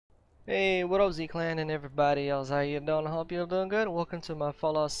Hey, what up Z-Clan and everybody else? How you doing? I hope you're doing good. Welcome to my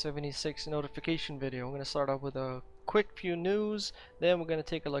Fallout 76 notification video. I'm going to start off with a quick few news, then we're going to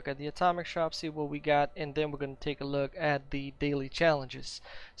take a look at the Atomic Shop, see what we got, and then we're going to take a look at the daily challenges.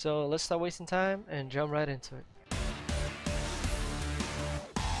 So let's start wasting time and jump right into it.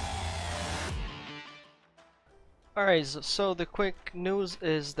 Alright, so the quick news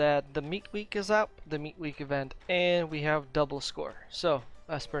is that the Meat Week is up, the Meat Week event, and we have double score. So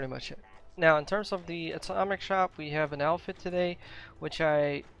that's pretty much it. Now, in terms of the Atomic Shop, we have an outfit today, which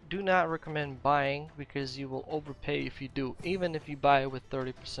I do not recommend buying because you will overpay if you do, even if you buy it with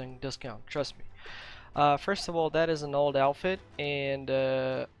 30% discount. Trust me. First of all, that is an old outfit, and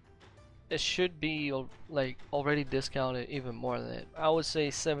it should be like already discounted even more than it. I would say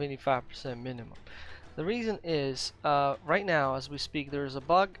 75% minimum. The reason is, right now as we speak, there is a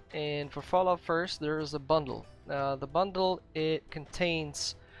bug, and for Fallout First there is a bundle. The bundle, it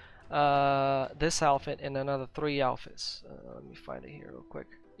contains this outfit and another 3 outfits. Let me find it here real quick.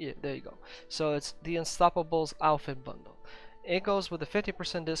 Yeah, there you go. So it's the Unstoppables outfit bundle. It goes with a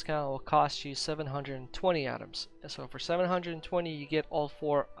 50% discount. It will cost you 720 items. So for 720 you get all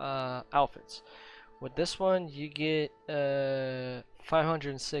 4 outfits. With this one you get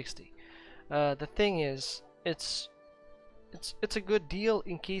 560. The thing is, it's a good deal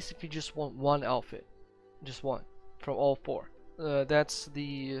in case if you just want one outfit, just one from all 4. That's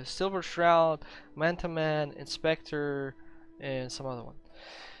the Silver Shroud, Manta Man, Inspector, and some other one.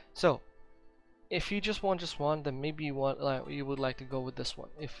 So if you just want one, then maybe you would like to go with this one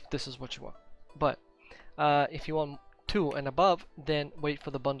if this is what you want. But if you want 2 and above, then wait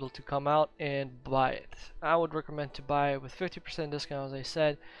for the bundle to come out and buy it. I would recommend to buy it with 50% discount, as I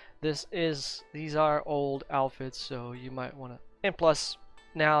said. These are old outfits, so you might want to. And plus,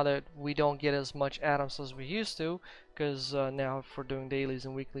 now that we don't get as much atoms as we used to, because now for doing dailies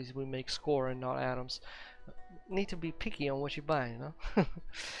and weeklies we make score and not atoms. Need to be picky on what you buy, you know.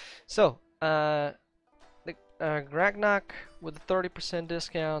 So the Grognak with a 30%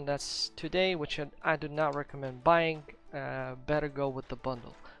 discount, that's today, which I do not recommend buying. Better go with the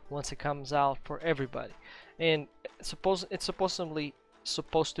bundle once it comes out for everybody. And it's supposedly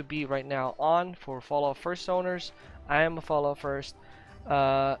supposed to be right now on for Fallout First owners. I am a Fallout First,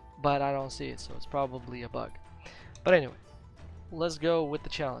 but I don't see it, so it's probably a bug. But anyway, let's go with the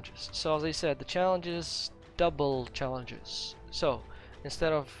challenges. So as I said, the challenges, double challenges. So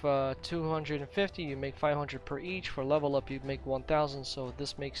instead of 250, you make 500 per each. For level up, you make 1000. So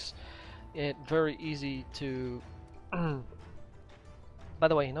this makes it very easy to. By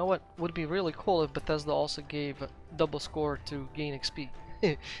the way, you know what would be really cool if Bethesda also gave a double score to gain XP.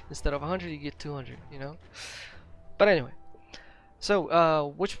 Instead of 100, you get 200, you know? But anyway,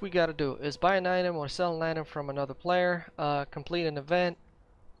 so which we gotta do is buy an item or sell an item from another player, complete an event,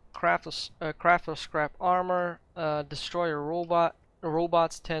 craft or scrap armor, destroy a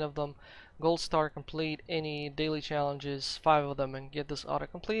robots, 10 of them, gold star, complete any daily challenges, 5 of them, and get this auto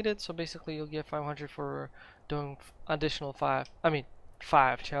completed. So basically you'll get 500 for doing additional 5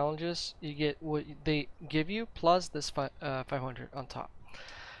 challenges. You get what they give you plus this 500 on top.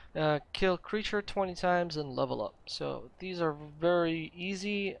 Kill creature 20 times and level up. So these are very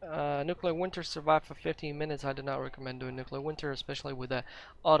easy. Nuclear Winter, survive for 15 minutes. I do not recommend doing Nuclear Winter, especially with that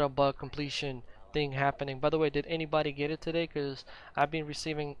auto bug completion thing happening. By the way, did anybody get it today? Because I've been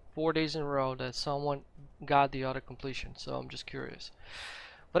receiving 4 days in a row that someone got the auto completion, so I'm just curious.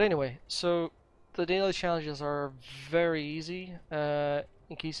 But anyway, so the daily challenges are very easy.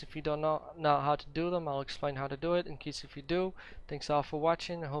 In case if you don't know how to do them, I'll explain how to do it. In case if you do, thanks all for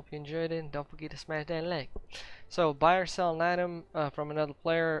watching. I hope you enjoyed it, and don't forget to smash that like. So buy or sell an item from another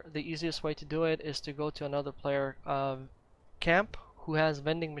player. The easiest way to do it is to go to another player camp who has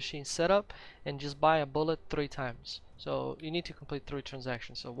vending machines set up and just buy a bullet 3 times. So you need to complete 3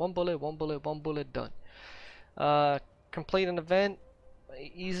 transactions. So 1 bullet, 1 bullet, 1 bullet, done. Complete an event,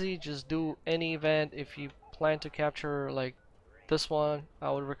 easy. Just do any event. If you plan to capture like this one,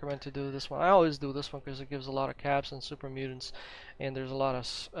 I would recommend to do this one. I always do this one because it gives a lot of caps and super mutants, and there's a lot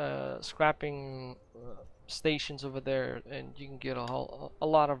of scrapping stations over there, and you can get a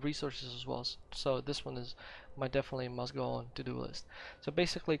lot of resources as well. So this one is definitely must go on to-do list. So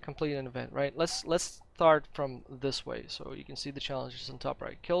basically complete an event, right? Let's start from this way. So you can see the challenges on top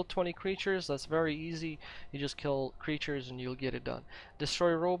right. Kill 20 creatures. That's very easy. You just kill creatures and you'll get it done.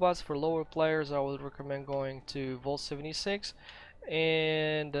 Destroy robots. For lower players, I would recommend going to Vault 76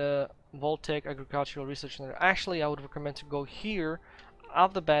 and Voltech Agricultural Research Center. Actually, I would recommend to go here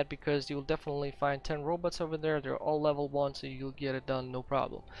off the bat because you'll definitely find 10 robots over there. They're all level 1, so you'll get it done no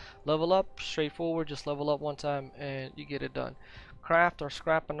problem. Level up, straightforward, just level up 1 time and you get it done. craft or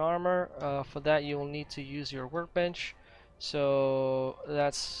scrap an armor. For that you will need to use your workbench. So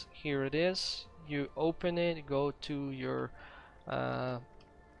that's, here it is. You open it, go to your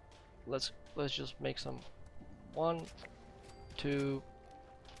let's just make some 1, 2,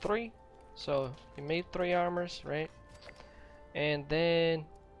 3. So you made 3 armors, right? And then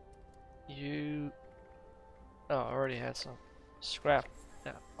you I already had some scrap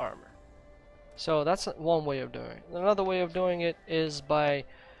armor. So that's one way of doing it. Another way of doing it is by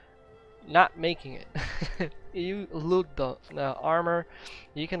not making it. You loot the armor.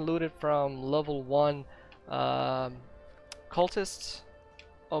 You can loot it from level 1 cultists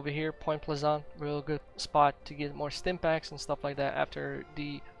over here, Point Pleasant. Real good spot to get more stim packs and stuff like that after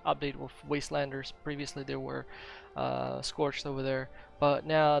the update with Wastelanders. Previously there were Scorched over there, but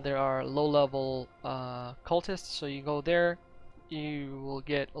now there are low level cultists, so you go there, you will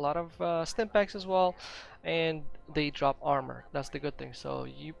get a lot of stim packs as well, and they drop armor. That's the good thing. So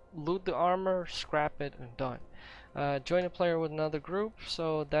you loot the armor, scrap it, and done. Join a player with another group,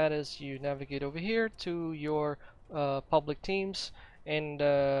 so that is, you navigate over here to your public teams, and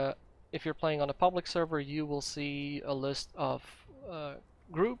if you're playing on a public server you will see a list of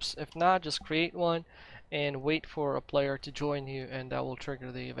groups. If not, just create one and wait for a player to join you, and that will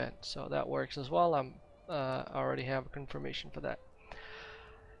trigger the event. So that works as well. I already have a confirmation for that.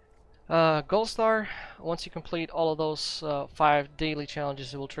 Gold Star, once you complete all of those 5 daily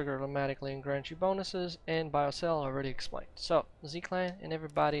challenges, it will trigger automatically and grant you bonuses. And BioCell, already explained. So, Z-Clan and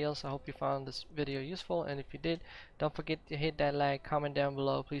everybody else, I hope you found this video useful, and if you did, don't forget to hit that like, comment down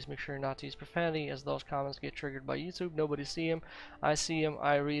below. Please make sure not to use profanity, as those comments get triggered by YouTube. Nobody see them. I see them,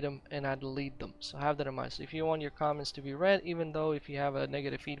 I read them, and I delete them. So have that in mind. So if you want your comments to be read, even though if you have a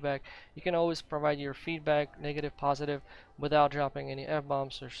negative feedback, you can always provide your feedback, negative, positive, without dropping any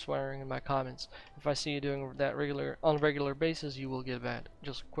F-bombs or swearing in my comments. If I see you doing that on a regular basis, you will get banned.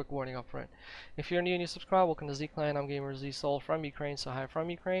 Just a quick warning up front. If you're new and you subscribe, welcome to Z-Clan. I'm Gamer Z Soul from Ukraine, so hi from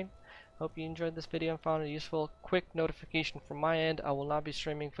Ukraine. Hope you enjoyed this video and found it useful. Quick notification from my end, I will not be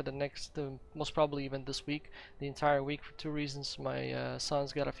streaming for the next, most probably even this week, the entire week, for 2 reasons. My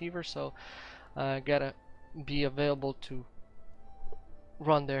son's got a fever, so I gotta be available to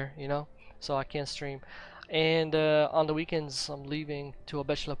run there, you know, so I can't stream. And on the weekends I'm leaving to a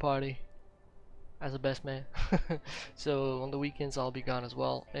bachelor party as a best man. So on the weekends I'll be gone as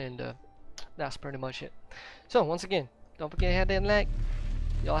well, and that's pretty much it. So once again, don't forget to hit that like.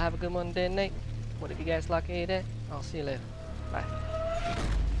 Y'all have a good one day and night. Whatever you guys like to hear that, I'll see you later. Bye.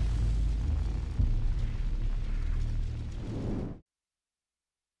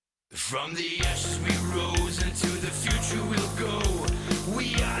 From the ashes we rose, into the future we'll go.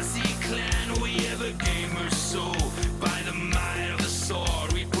 We are Z-Clan, we have a gamer's soul. By the might of the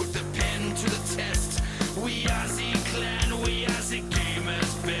sword, we put the pen to the test. We are Z-Clan, we are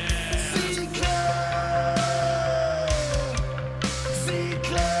Z-Gamer's best. Z-Clan,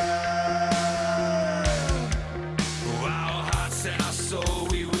 Z-Clan. Our hearts and our soul,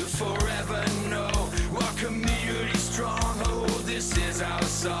 we will forever know. Our community stronghold, this is our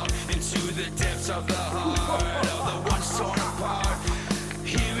song. Into the depths of the heart.